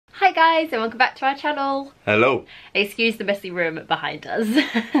guys, and welcome back to our channel. Hello. Excuse the messy room behind us.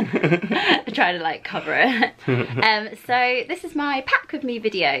 I'm trying to like cover it. So this is my pack with me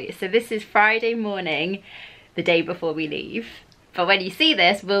video. So this is Friday morning, the day before we leave. But when you see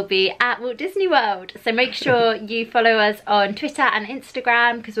this, we'll be at Walt Disney World. So make sure you follow us on Twitter and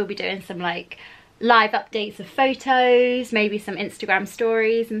Instagram, because we'll be doing some like live updates of photos, maybe some Instagram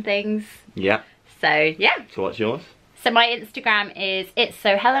stories and things. Yeah. So yeah. So what's yours? So my Instagram is It's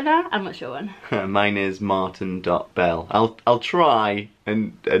So Helena, and what's your one? Mine is martyn.bell. I'll try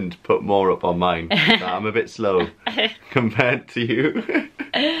and put more up on mine. I'm a bit slow compared to you.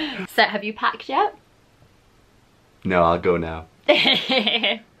 So have you packed yet? No, I'll go now.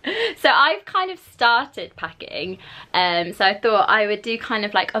 So I've kind of started packing, so I thought I would do kind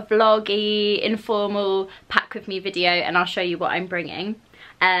of like a vloggy, informal pack with me video, and I'll show you what I'm bringing.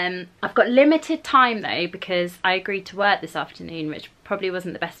 I've got limited time though, because I agreed to work this afternoon, which probably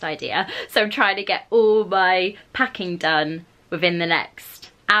wasn't the best idea. So I'm trying to get all my packing done within the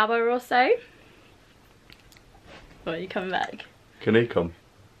next hour or so. Or are you coming back? Can he come?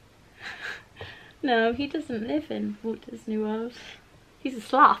 No, he doesn't live in Walt Disney World. He's a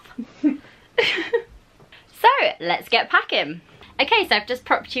sloth. So let's get packing. Okay, so I've just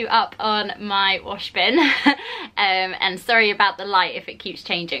propped you up on my wash bin. And sorry about the light if it keeps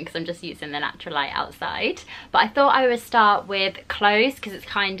changing, because I'm just using the natural light outside. But I thought I would start with clothes, because it's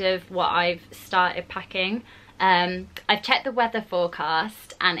kind of what I've started packing. I've checked the weather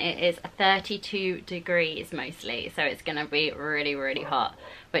forecast and it is 32 degrees mostly, so it's gonna be really, really hot,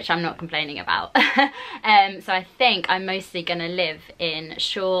 which I'm not complaining about. So I think I'm mostly gonna live in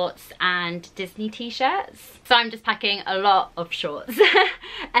shorts and Disney t-shirts. So I'm just packing a lot of shorts.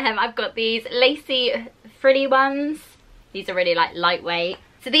 I've got these lacy frilly ones. These are really like lightweight.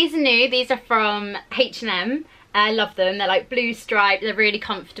 So these are new, these are from H&M. I love them, they're like blue striped, they're really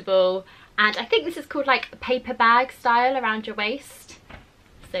comfortable. And I think this is called like a paper bag style around your waist.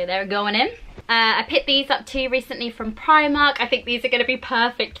 So they're going in. I picked these up too recently from Primark. I think these are going to be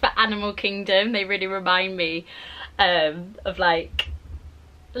perfect for Animal Kingdom. They really remind me of like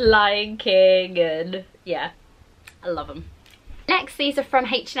Lion King, and yeah, I love them. Next, these are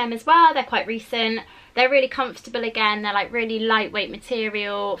from H&M as well. They're quite recent. They're really comfortable again. They're like really lightweight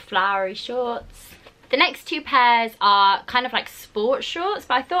material, flowery shorts. The next two pairs are kind of like sports shorts,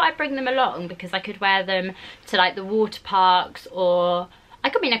 but I thought I'd bring them along because I could wear them to like the water parks, or I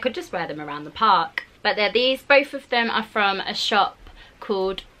could just wear them around the park. But they're these, both of them are from a shop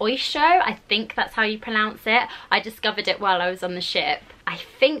called Oysho. I think that's how you pronounce it. I discovered it while I was on the ship. I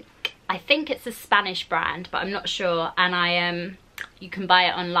think it's a Spanish brand, but I'm not sure, and you can buy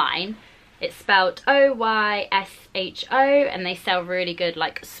it online. It's spelled O-Y-S-H-O, and they sell really good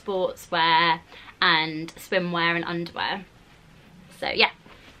like sportswear and swimwear and underwear. So yeah.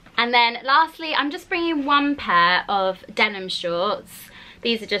 And then lastly, I'm just bringing one pair of denim shorts.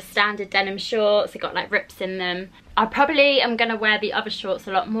 These are just standard denim shorts. They've got like rips in them. I probably am gonna wear the other shorts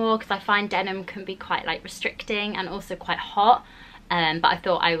a lot more, because I find denim can be quite like restricting and also quite hot. But I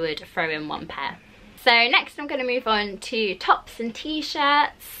thought I would throw in one pair. So next I'm gonna move on to tops and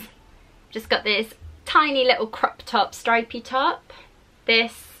t-shirts. Just got this tiny little crop top, stripy top.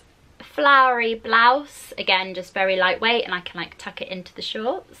 This flowery blouse, again just very lightweight, and I can like tuck it into the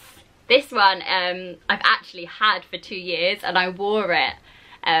shorts. This one I've actually had for 2 years, and I wore it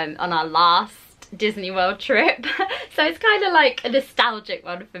on our last Disney World trip. So it's kind of like a nostalgic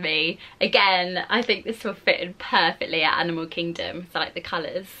one for me. Again, I think this will fit in perfectly at Animal Kingdom, so I like the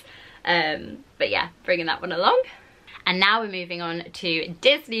colours. But yeah, bringing that one along. And now we're moving on to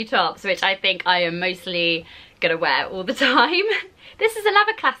Disney tops, which I think I am mostly gonna wear all the time. This is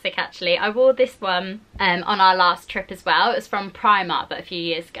another classic actually. I wore this one on our last trip as well. It was from Primark, but a few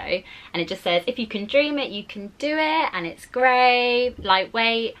years ago. And it just says, if you can dream it, you can do it. And it's grey,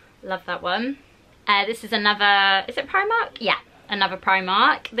 lightweight. Love that one. This is another, is it Primark? Yeah, another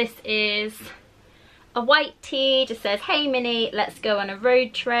Primark. This is a white tee, just says, hey Minnie, let's go on a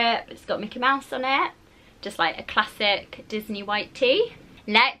road trip. It's got Mickey Mouse on it. Just like a classic Disney white tee.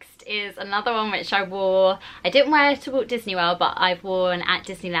 Next is another one which I wore. I didn't wear it to Walt Disney World, but I've worn at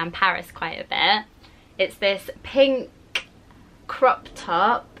Disneyland Paris quite a bit. It's this pink crop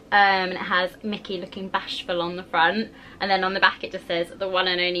top, and it has Mickey looking bashful on the front, and then on the back it just says the one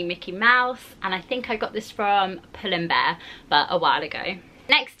and only Mickey Mouse, and I think I got this from Pull & Bear, but a while ago.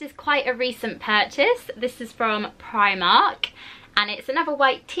 Next is quite a recent purchase. This is from Primark, and it's another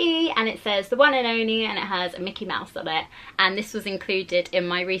white tee, and it says the one and only, and it has a Mickey Mouse on it, and this was included in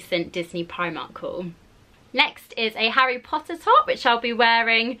my recent Disney Primark haul. Next is a Harry Potter top, which I'll be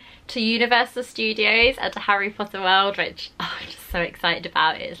wearing to Universal Studios and to Harry Potter World, which, oh, I'm just so excited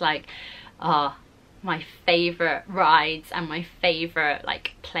about. It's like, oh, my favourite rides and my favourite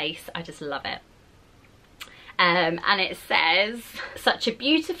like place. I just love it. And it says, such a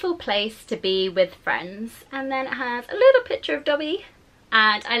beautiful place to be with friends. And then it has a little picture of Dobby.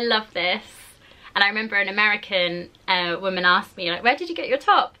 And I love this. And I remember an American woman asked me, like, where did you get your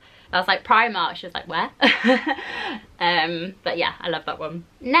top? I was like, Primark. She was like, where? But yeah, I love that one.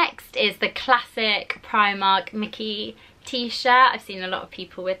 Next is the classic Primark Mickey t-shirt. I've seen a lot of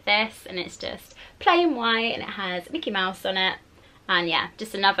people with this, and it's just plain white and it has Mickey Mouse on it. And yeah,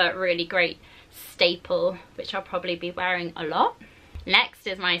 just another really great staple, which I'll probably be wearing a lot. Next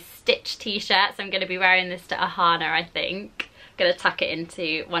is my Stitch t-shirt. So I'm going to be wearing this to Ahana, I think. I'm going to tuck it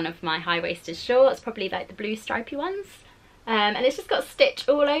into one of my high-waisted shorts, probably like the blue stripy ones. And it's just got Stitch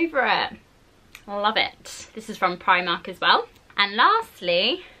all over it. Love it. This is from Primark as well. And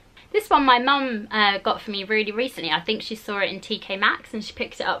lastly, this one my mum got for me really recently. I think she saw it in TK Maxx and she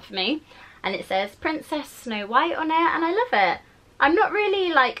picked it up for me. And it says Princess Snow White on it, and I love it. I'm not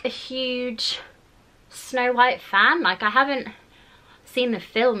really like a huge Snow White fan. Like, I haven't seen the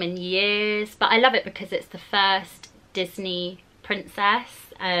film in years, but I love it because it's the first Disney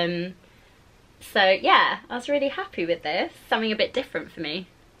princess. So yeah, I was really happy with this. Something a bit different for me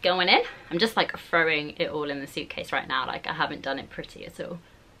going in. I'm just like throwing it all in the suitcase right now. Like, I haven't done it pretty at all.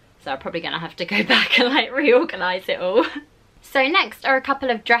 So I'm probably gonna have to go back and like reorganize it all. So next are a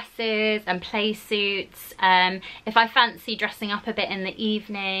couple of dresses and play suits. If I fancy dressing up a bit in the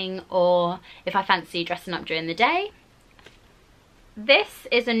evening, or if I fancy dressing up during the day. This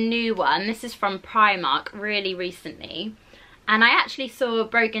is a new one. This is from Primark really recently. And I actually saw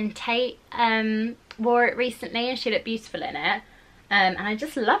Brogan Tate wore it recently and she looked beautiful in it. And I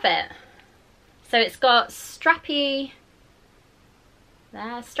just love it. So it's got strappy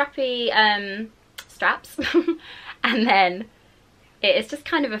straps. And then it is just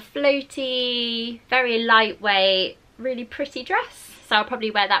kind of a floaty, very lightweight, really pretty dress. So I'll probably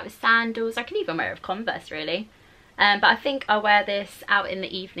wear that with sandals. I can even wear it with Converse really. But I think I'll wear this out in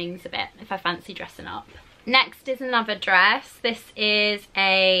the evenings a bit if I fancy dressing up. Next is another dress. This is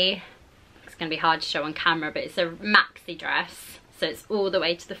it's going to be hard to show on camera, but it's a maxi dress. So it's all the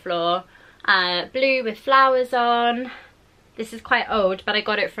way to the floor. Blue with flowers on. This is quite old, but I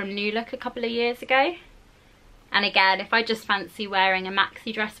got it from New Look a couple of years ago. And again, if I just fancy wearing a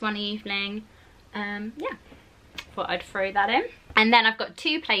maxi dress one evening, yeah, thought I'd throw that in. And then I've got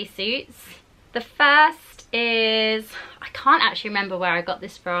two play suits. The first is, I can't actually remember where I got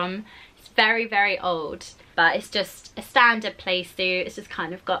this from. It's very, very old, but it's just a standard play suit. It's just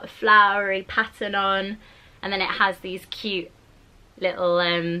kind of got a flowery pattern on, and then it has these cute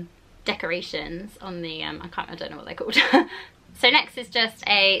little decorations on the, I don't know what they're called. So next is just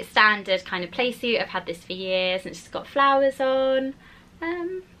a standard kind of play suit. I've had this for years and it's just got flowers on.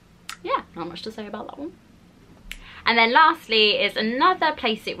 Yeah, not much to say about that one. And then lastly is another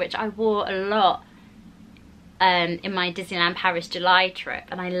play suit which I wore a lot in my Disneyland Paris July trip,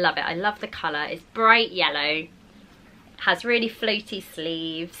 and I love it. I love the colour. It's bright yellow, has really floaty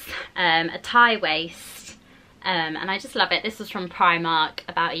sleeves, a tie waist, and I just love it. This was from Primark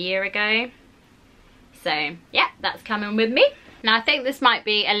about a year ago. So yeah, that's coming with me. Now I think this might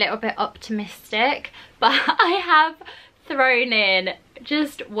be a little bit optimistic, but I have thrown in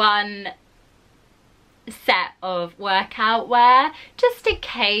just one set of workout wear just in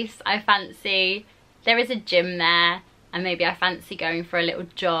case I fancy, there is a gym there and maybe I fancy going for a little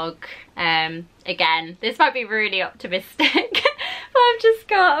jog. Again, this might be really optimistic, but I've just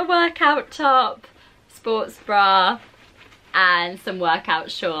got a workout top, sports bra and some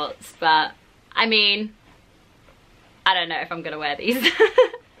workout shorts, but I mean, I don't know if I'm gonna wear these.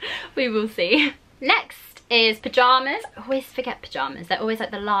 We will see. Next is pyjamas. I always forget pyjamas. They're always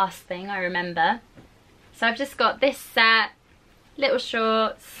like the last thing I remember. So I've just got this set, little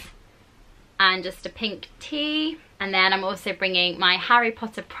shorts, and just a pink tee. And then I'm also bringing my Harry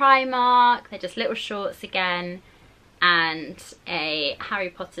Potter Primark. They're just little shorts again, and a Harry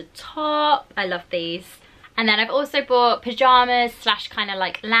Potter top. I love these. And then I've also bought pyjamas slash kind of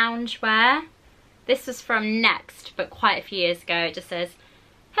like loungewear. This was from Next, but quite a few years ago. It just says,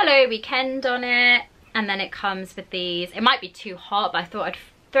 hello weekend on it. And then it comes with these. It might be too hot, but I thought I'd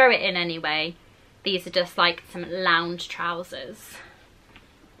throw it in anyway. These are just like some lounge trousers.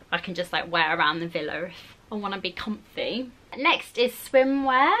 I can just like wear around the villa if I want to be comfy. Next is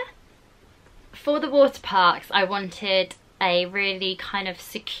swimwear. For the water parks, I wanted a really kind of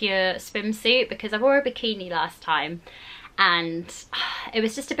secure swimsuit because I wore a bikini last time and it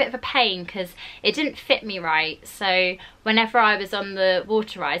was just a bit of a pain because it didn't fit me right. So whenever I was on the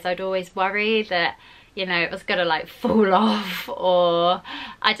water rides, I'd always worry that, you know, it was gonna like fall off, or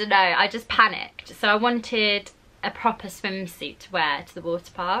I don't know, I just panicked. So I wanted a proper swimsuit to wear to the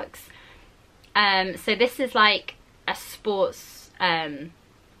water parks. So this is like a sports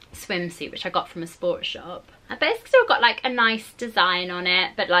swimsuit which I got from a sports shop, but it's still got like a nice design on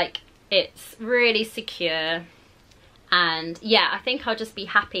it, but like it's really secure. And yeah, I think I'll just be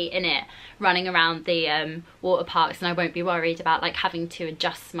happy in it running around the water parks, and I won't be worried about like having to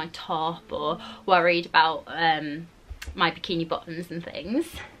adjust my top, or worried about my bikini bottoms and things.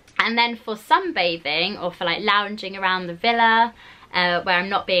 And then for sunbathing, or for like lounging around the villa where I'm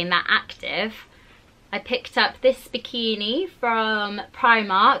not being that active, I picked up this bikini from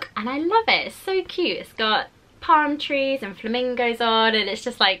Primark, and I love it. It's so cute. It's got palm trees and flamingos on, and it's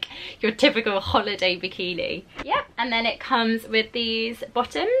just like your typical holiday bikini. Yep, and then it comes with these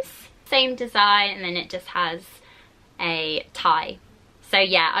bottoms, same design, and then it just has a tie. So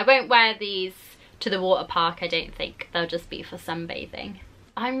yeah, I won't wear these to the water park, I don't think. They'll just be for sunbathing.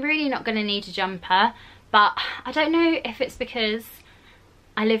 I'm really not going to need a jumper, but I don't know if it's because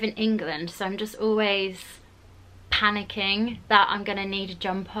I live in England, so I'm just always panicking that I'm gonna need a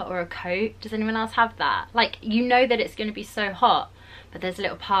jumper or a coat. Does anyone else have that? Like, you know that it's gonna be so hot, but there's a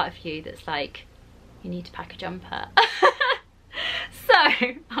little part of you that's like, you need to pack a jumper. So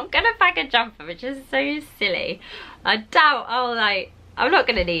I'm gonna pack a jumper, which is so silly. I doubt I'm not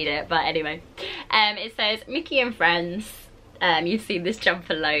gonna need it, but anyway. It says Mickey and Friends. You've seen this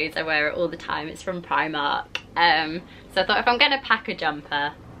jumper loads, I wear it all the time. It's from Primark. So I thought if I'm gonna pack a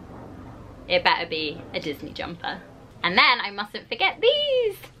jumper, it better be a Disney jumper. And then I mustn't forget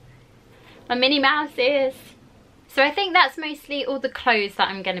these, my Minnie Mouses. So I think that's mostly all the clothes that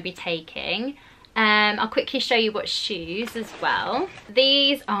I'm going to be taking. I'll quickly show you what shoes as well.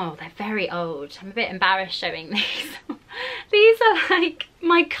 These, oh, they're very old. I'm a bit embarrassed showing these. These are like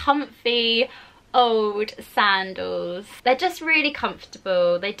my comfy old sandals. They're just really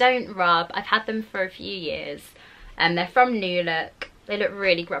comfortable. They don't rub. I've had them for a few years. They're from New Look. They look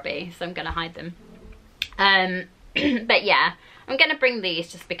really grubby, so I'm gonna hide them. But yeah, I'm gonna bring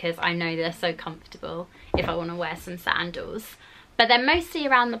these just because I know they're so comfortable if I want to wear some sandals. But they're mostly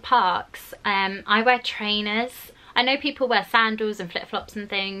around the parks. I wear trainers. I know people wear sandals and flip-flops and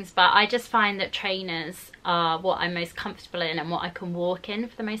things, but I just find that trainers are what I'm most comfortable in and what I can walk in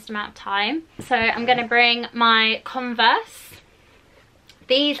for the most amount of time. So I'm gonna bring my Converse.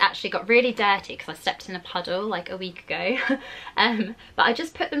 These actually got really dirty because I stepped in a puddle like a week ago. But I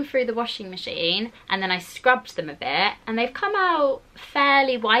just put them through the washing machine and then I scrubbed them a bit, and they've come out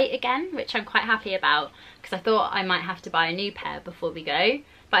fairly white again, which I'm quite happy about, because I thought I might have to buy a new pair before we go.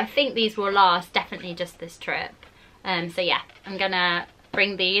 But I think these will last definitely just this trip. So yeah, I'm gonna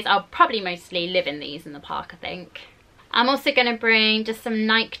bring these. I'll probably mostly live in these in the park, I think. I'm also gonna bring just some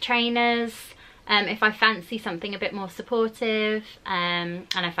Nike trainers. If I fancy something a bit more supportive, and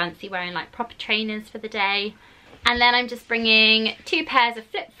I fancy wearing like proper trainers for the day. And then I'm just bringing 2 pairs of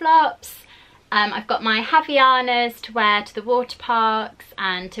flip-flops. I've got my Havaianas to wear to the water parks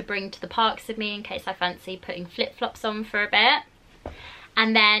and to bring to the parks with me in case I fancy putting flip-flops on for a bit.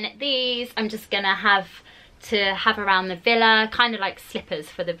 And then these I'm just gonna have around the villa, kind of like slippers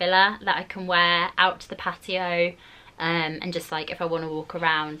for the villa that I can wear out to the patio. And just like if I want to walk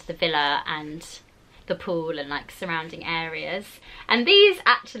around the villa and the pool and like surrounding areas. And these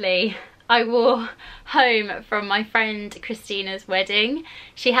actually I wore home from my friend Christina's wedding.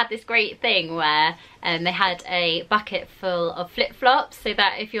 She had this great thing where they had a bucket full of flip-flops, so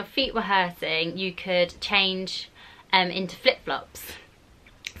that if your feet were hurting you could change into flip-flops.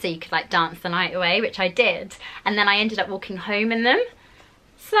 So you could like dance the night away, which I did. And then I ended up walking home in them.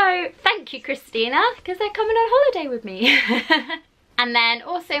 So thank you, Christina, because they're coming on holiday with me. And then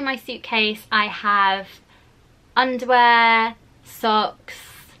also in my suitcase I have underwear, socks,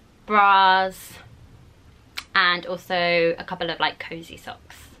 bras, and also a couple of like cozy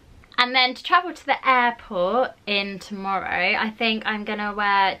socks. And then to travel to the airport in tomorrow, I think I'm gonna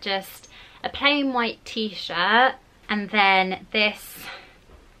wear just a plain white t-shirt and then this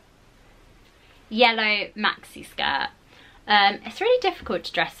yellow maxi skirt. It's really difficult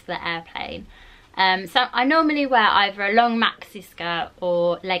to dress for the airplane. So I normally wear either a long maxi skirt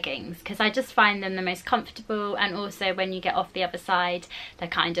or leggings because I just find them the most comfortable, and also when you get off the other side they're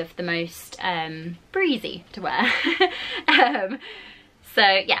kind of the most breezy to wear. So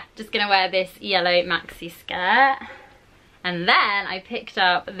yeah, just gonna wear this yellow maxi skirt. And then I picked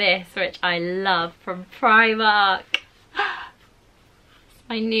up this, which I love, from Primark. It's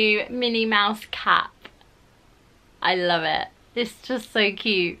my new Minnie Mouse cap. I love it. It's just so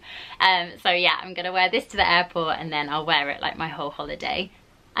cute. So yeah, I'm gonna wear this to the airport and then I'll wear it like my whole holiday.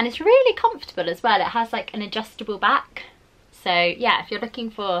 and it's really comfortable as well. It has like an adjustable back. So yeah, if you're looking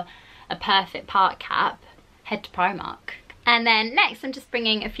for a perfect park cap, head to Primark. And then next I'm just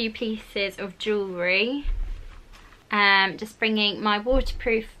bringing a few pieces of jewellery. Just bringing my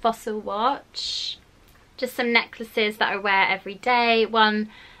waterproof fossil watch, just some necklaces that I wear every day. One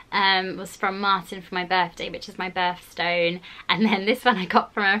was from Martyn for my birthday, which is my birthstone, and then this one I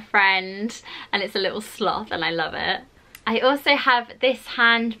got from a friend, and it's a little sloth and I love it. I also have this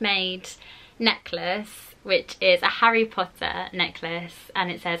handmade necklace, which is a Harry Potter necklace, and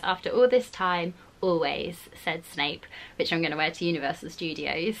it says, "After all this time, always," said Snape, which I'm going to wear to Universal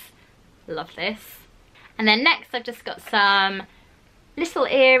Studios. Love this. And then next I've just got some little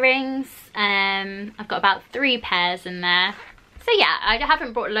earrings. I've got about 3 pairs in there. So yeah, I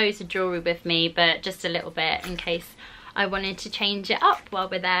haven't brought loads of jewellery with me, but just a little bit in case I wanted to change it up while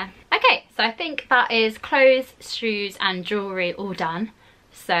we're there. Okay, so I think that is clothes, shoes and jewellery all done.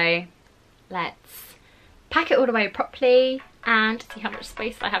 So let's pack it all away properly and see how much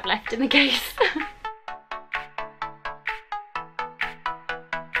space I have left in the case.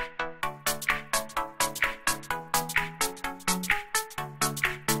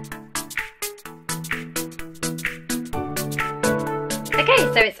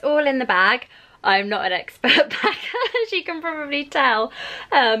 Okay, so it's all in the bag. I'm not an expert packer, as you can probably tell.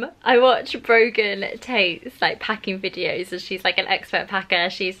 I watch Brogan Tate's like packing videos, and she's like an expert packer.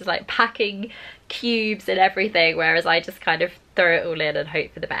 She's just like packing cubes and everything, whereas I just kind of throw it all in and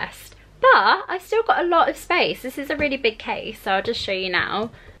hope for the best. But I've still got a lot of space. This is a really big case, so I'll just show you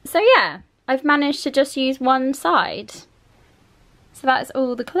now. So yeah, I've managed to just use one side. So that's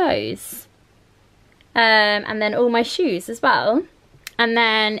all the clothes. And then all my shoes as well. And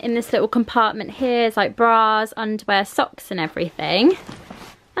then in this little compartment here is like bras, underwear, socks and everything.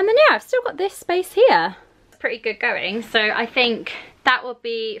 And then yeah, I've still got this space here. Pretty good going. So I think that will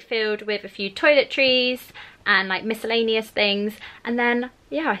be filled with a few toiletries and like miscellaneous things. And then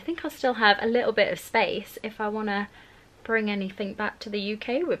yeah, I think I'll still have a little bit of space if I want to bring anything back to the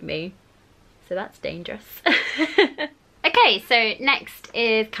UK with me. So that's dangerous. Okay, so next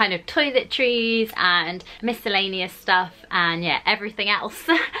is kind of toiletries and miscellaneous stuff and yeah, everything else.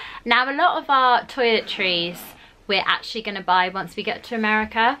 Now a lot of our toiletries we're actually going to buy once we get to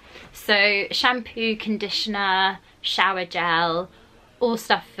America. So shampoo, conditioner, shower gel, all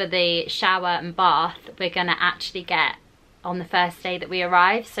stuff for the shower and bath we're going to actually get on the first day that we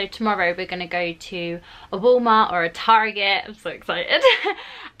arrive. So tomorrow we're going to go to a Walmart or a Target. I'm so excited.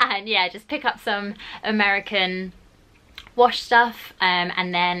 And yeah, just pick up some American wash stuff,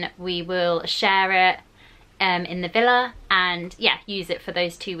 and then we will share it in the villa and yeah, use it for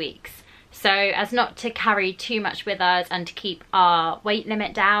those 2 weeks, so as not to carry too much with us and to keep our weight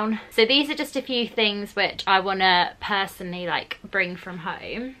limit down. So these are just a few things which I want to personally like bring from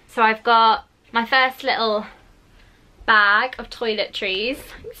home. So I've got my first little bag of toiletries.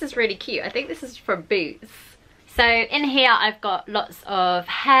 This is really cute. I think this is from Boots. So in here I've got lots of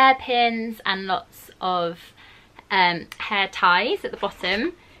hairpins and lots of hair ties at the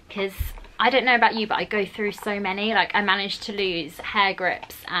bottom, because I don't know about you, but I go through so many. Like I managed to lose hair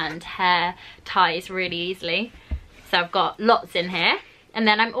grips and hair ties really easily, so I've got lots in here. And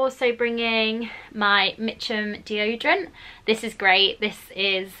then I'm also bringing my Mitchum deodorant. This is great. This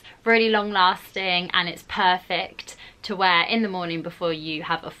is really long lasting and it's perfect to wear in the morning before you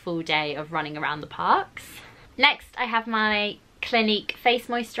have a full day of running around the parks. Next I have my Clinique face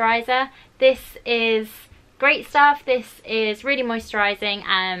moisturizer. This is great stuff. This is really moisturising,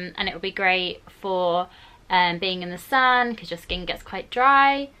 and it will be great for being in the sun because your skin gets quite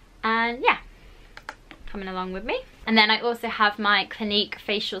dry, and yeah, coming along with me. And then I also have my Clinique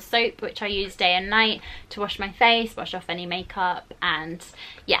facial soap, which I use day and night to wash my face, wash off any makeup, and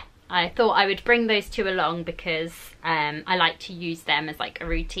yeah, I thought I would bring those two along because I like to use them as like a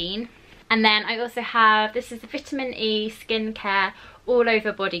routine. And then I also have, this is the Vitamin E skincare all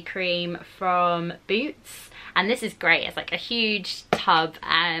over body cream from Boots, and this is great. It's like a huge tub,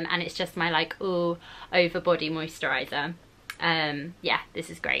 and it's just my like all over body moisturizer. Yeah, this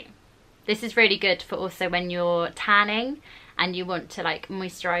is great. This is really good for also when you're tanning and you want to like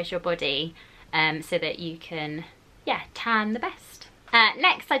moisturize your body, so that you can yeah, tan the best.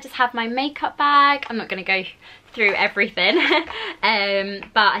 Next I just have my makeup bag. I'm not going to go through everything,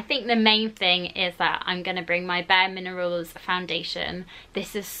 but I think the main thing is that I'm going to bring my Bare Minerals foundation.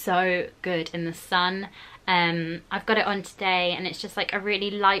 This is so good in the sun. I've got it on today and it's just like a really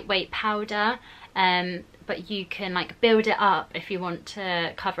lightweight powder, but you can like build it up if you want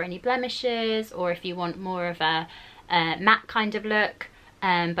to cover any blemishes, or if you want more of a matte kind of look.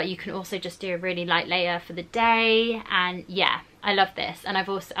 but you can also just do a really light layer for the day. And yeah, I love this. And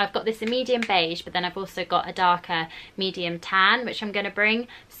I've got this in medium beige, but then I've also got a darker medium tan, which I'm going to bring,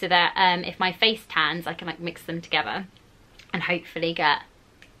 so that if my face tans, I can like mix them together and hopefully get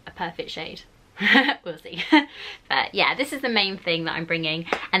a perfect shade. We'll see. But yeah, this is the main thing that I'm bringing,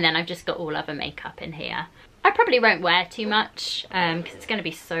 and then I've just got all other makeup in here. I probably won't wear too much because it's going to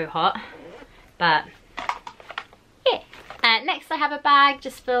be so hot, but yeah. Next I have a bag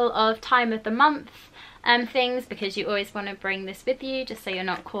just full of time of the month things, because you always want to bring this with you just so you're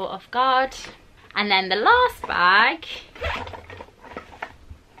not caught off guard. And then the last bag,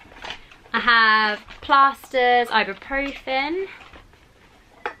 I have plasters, ibuprofen,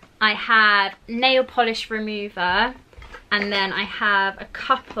 I have nail polish remover, and then I have a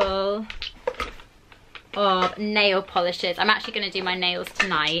couple of nail polishes. I'm actually going to do my nails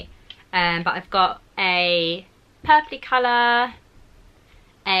tonight, but I've got a purpley colour,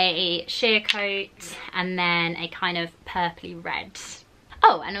 a sheer coat, and then a kind of purpley red.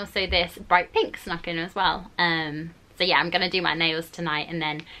 Oh, and also this bright pink snuck in as well. So yeah, I'm going to do my nails tonight and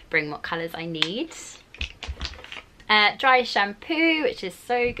then bring what colours I need. Dry shampoo, which is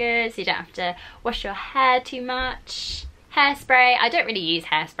so good, so you don't have to wash your hair too much. Hairspray, I don't really use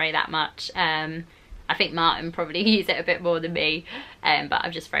hairspray that much. I think Martyn probably uses it a bit more than me, but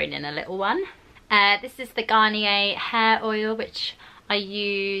I've just thrown in a little one. This is the Garnier hair oil, which I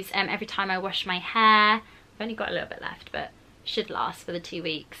use every time I wash my hair. I've only got a little bit left, but should last for the 2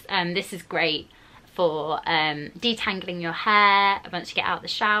 weeks. This is great for detangling your hair once you get out of the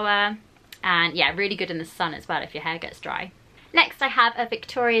shower. And yeah, really good in the sun as well if your hair gets dry. Next I have a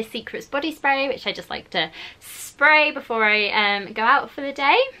Victoria's Secrets body spray, which I just like to spray before I go out for the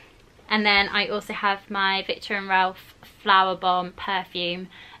day. And then I also have my Viktor & Rolf Flower Bomb perfume,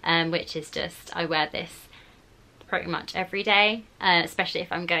 which is just, I wear this pretty much every day, especially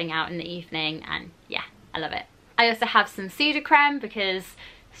if I'm going out in the evening, and yeah, I love it. I also have some Sudocreme because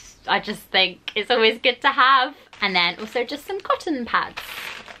I just think it's always good to have. And then also just some cotton pads.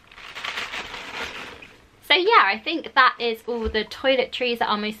 So yeah, I think that is all the toiletries that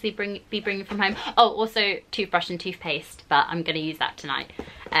I'll mostly be bringing from home. Oh, also toothbrush and toothpaste, but I'm going to use that tonight.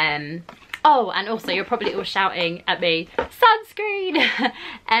 Oh, and also you're probably all shouting at me, sunscreen!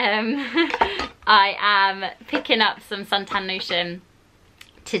 I am picking up some suntan lotion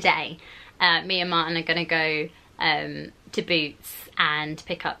today. Me and Martyn are going to go to Boots and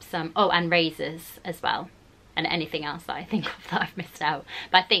pick up some, oh, and razors as well. And anything else that I think of that I've missed out.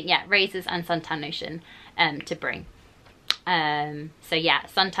 But I think, yeah, razors and suntan lotion to bring. So yeah,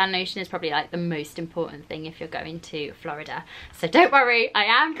 suntan lotion is probably like the most important thing if you're going to Florida. So don't worry, I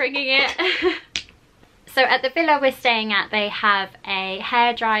am bringing it. So at the villa we're staying at, they have a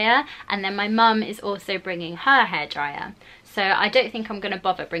hairdryer, and then my mum is also bringing her hairdryer. So I don't think I'm going to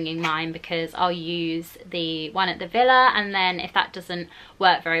bother bringing mine because I'll use the one at the villa, and then if that doesn't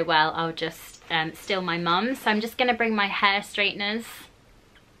work very well, I'll just steal my mum's. So I'm just going to bring my hair straighteners.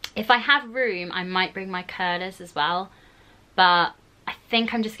 If I have room, I might bring my curlers as well. But I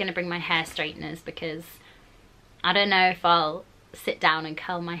think I'm just going to bring my hair straighteners because I don't know if I'll sit down and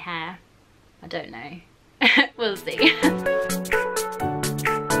curl my hair. I don't know. We'll see.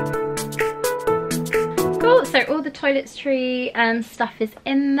 Cool, so all the toiletry stuff is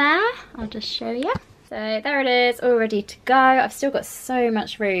in there. I'll just show you. So there it is, all ready to go. I've still got so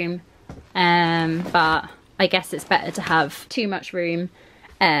much room, but I guess it's better to have too much room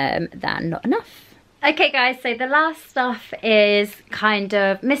than not enough. Okay guys, so the last stuff is kind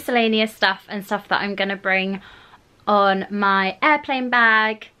of miscellaneous stuff and stuff that I'm gonna bring on my airplane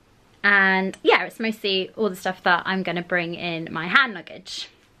bag. And yeah, it's mostly all the stuff that I'm gonna bring in my hand luggage.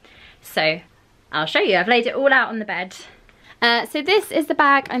 So I'll show you, I've laid it all out on the bed. So this is the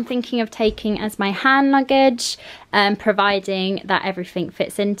bag I'm thinking of taking as my hand luggage, providing that everything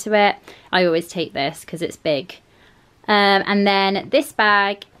fits into it. I always take this because it's big. And then this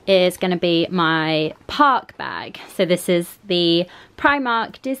bag is going to be my park bag. So this is the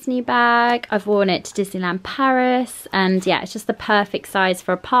Primark Disney bag. I've worn it to Disneyland Paris, and yeah, it's just the perfect size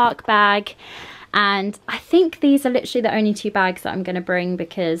for a park bag. And I think these are literally the only two bags that I'm going to bring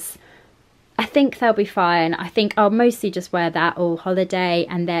because I think they'll be fine. I think I'll mostly just wear that all holiday,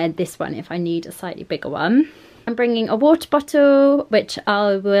 and then this one if I need a slightly bigger one. I'm bringing a water bottle, which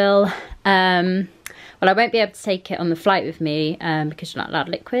I will well, I won't be able to take it on the flight with me because you're not allowed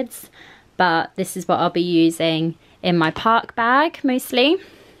liquids, but this is what I'll be using in my park bag mostly.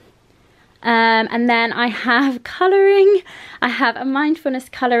 And then I have colouring. I have a mindfulness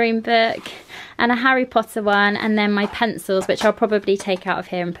colouring book, and a Harry Potter one, and then my pencils, which I'll probably take out of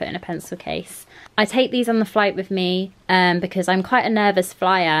here and put in a pencil case. I take these on the flight with me because I'm quite a nervous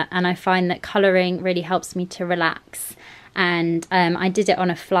flyer, and I find that colouring really helps me to relax. And I did it on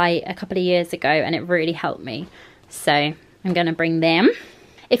a flight a couple of years ago and it really helped me. So I'm going to bring them.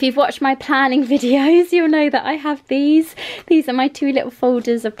 If you've watched my planning videos, you'll know that I have these. These are my 2 little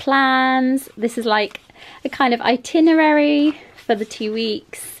folders of plans. This is like a kind of itinerary for the 2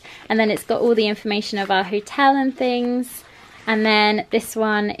 weeks. And then it's got all the information of our hotel and things. And then this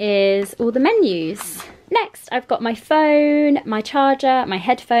one is all the menus. Next, I've got my phone, my charger, my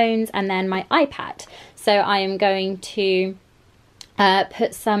headphones, and then my iPad. So I am going to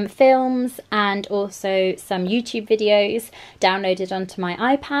put some films and also some YouTube videos downloaded onto my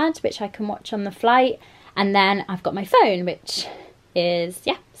iPad, which I can watch on the flight. And then I've got my phone, which is,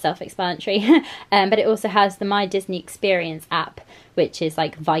 yeah, self-explanatory. But it also has the My Disney Experience app, which is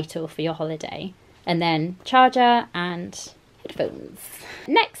like vital for your holiday. And then charger and headphones.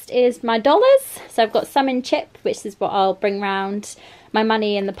 Next is my dollars. So I've got some in chip, which is what I'll bring round, my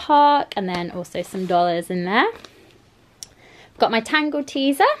money in the park, and then also some dollars in there. Got my Tangled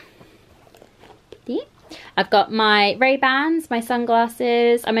teaser. I've got my Ray-Bans, my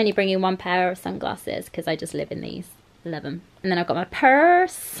sunglasses. I'm only bringing 1 pair of sunglasses because I just live in these. I love them. And then I've got my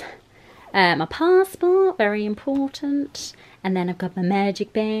purse, my passport, very important. And then I've got my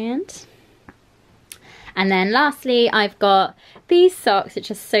magic band. And then lastly, I've got these socks,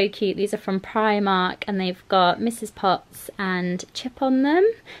 which are so cute. These are from Primark and they've got Mrs. Potts and Chip on them.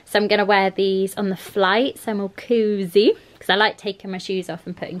 So I'm going to wear these on the flight, so I'm all cozy, because I like taking my shoes off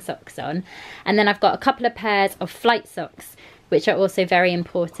and putting socks on. And then I've got a couple of pairs of flight socks, which are also very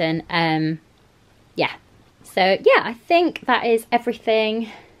important. Yeah. So yeah, I think that is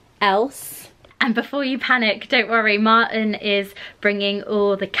everything else. And before you panic, don't worry, Martyn is bringing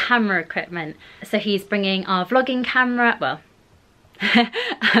all the camera equipment. So he's bringing our vlogging camera, well,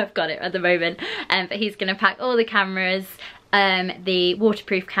 I've got it at the moment, but he's gonna pack all the cameras, the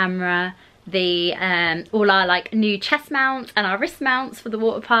waterproof camera, the all our like new chest mounts and our wrist mounts for the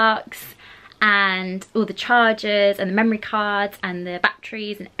water parks, and all the chargers and the memory cards and the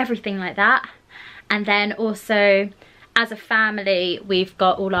batteries and everything like that. And then also, as a family, we've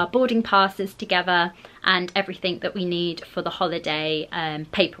got all our boarding passes together and everything that we need for the holiday,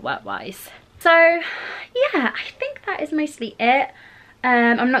 paperwork wise. So yeah, I think that is mostly it.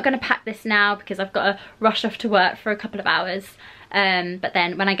 I'm not going to pack this now because I've got to rush off to work for a couple of hours. But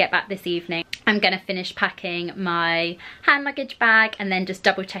then when I get back this evening, I'm going to finish packing my hand luggage bag and then just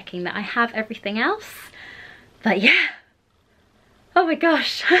double checking that I have everything else. But yeah. Oh my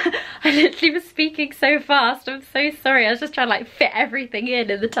gosh, I literally was speaking so fast. I'm so sorry. I was just trying to like fit everything in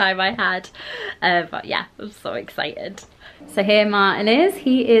the time I had. But yeah, I'm so excited. So here Martyn is.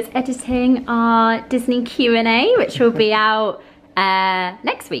 He is editing our Disney Q&A, which will be out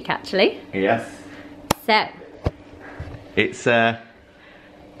next week actually. Yes. So. It's a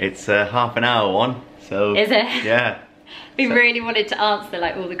half an hour one. So. Is it? Yeah. We really wanted to answer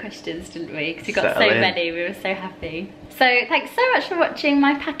like all the questions, didn't we? Because we got so many, we were so happy. So thanks so much for watching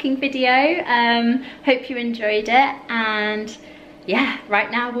my packing video. Hope you enjoyed it, and yeah, right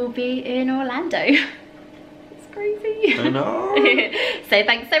now we'll be in Orlando. It's crazy. I know. So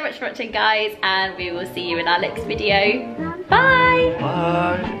thanks so much for watching guys, and we will see you in our next video. Bye!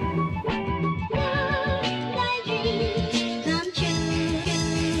 Bye!